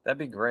 That'd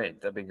be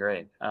great. That'd be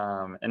great.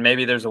 And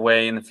maybe there's a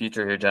way in the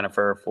future here,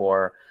 Jennifer,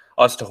 for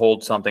us to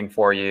hold something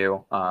for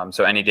you.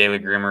 So any Daily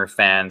Groomer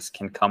fans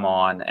can come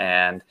on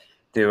and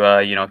do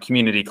a,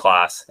 community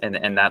class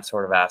and that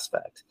sort of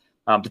aspect.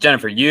 But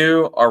Jennifer,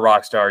 you are a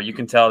rock star. You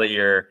can tell that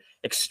you're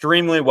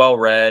extremely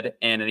well-read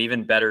and an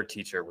even better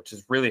teacher, which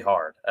is really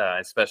hard,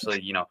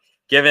 especially,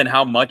 given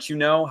how much you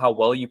know, how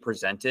well you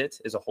present it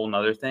is a whole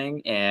nother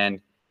thing.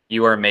 And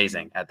you are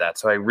amazing at that.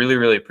 So I really,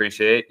 really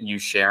appreciate you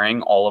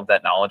sharing all of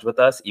that knowledge with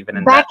us, even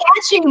in back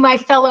at you, my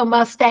fellow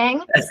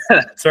Mustang.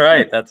 That's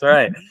right. That's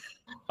right.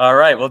 All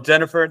right. Well,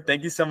 Jennifer,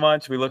 thank you so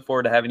much. We look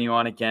forward to having you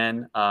on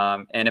again.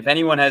 And if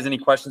anyone has any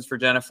questions for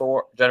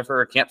Jennifer,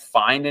 or can't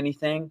find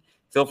anything,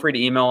 feel free to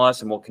email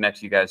us and we'll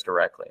connect you guys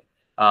directly.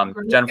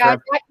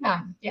 Jennifer,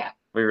 Yeah.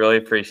 we really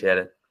appreciate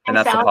it. And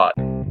Thanks, that's the pot.